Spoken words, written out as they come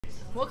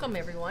Welcome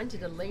everyone to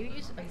the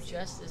Ladies of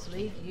Justice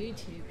League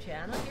YouTube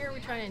channel. Here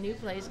we're trying a new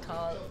place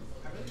called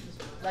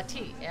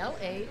Latea,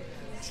 L-A-T-E-A.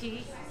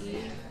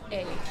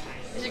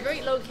 It's a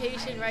great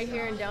location right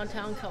here in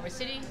downtown Culver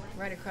City,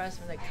 right across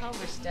from the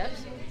Culver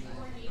Steps.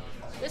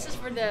 This is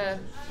for the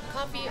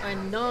coffee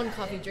and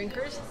non-coffee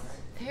drinkers.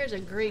 Here's a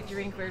great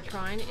drink we're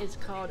trying. It's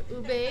called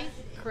Ube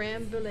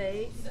Creme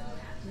Brulee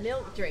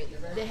Milk Drink.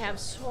 They have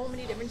so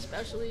many different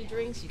specialty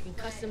drinks. You can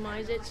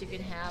customize it. So you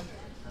can have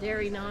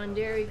dairy,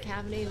 non-dairy,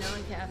 caffeinated,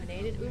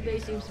 non-caffeinated.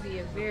 Ube seems to be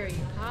a very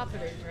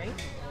popular drink.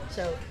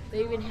 So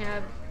they even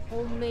have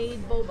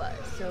homemade bobas.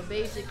 So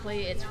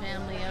basically it's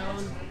family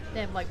owned.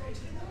 They have like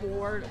 4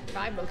 or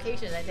 5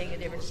 locations, I think,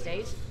 in different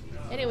states.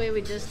 Anyway,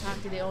 we just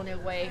talked to the owner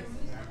way.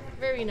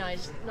 Very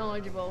nice,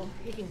 knowledgeable.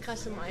 You can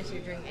customize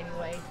your drink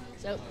anyway.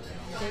 So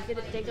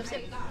take a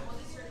sip.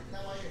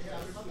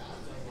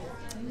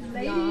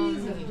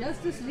 Ladies of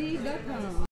JusticeLeague.com.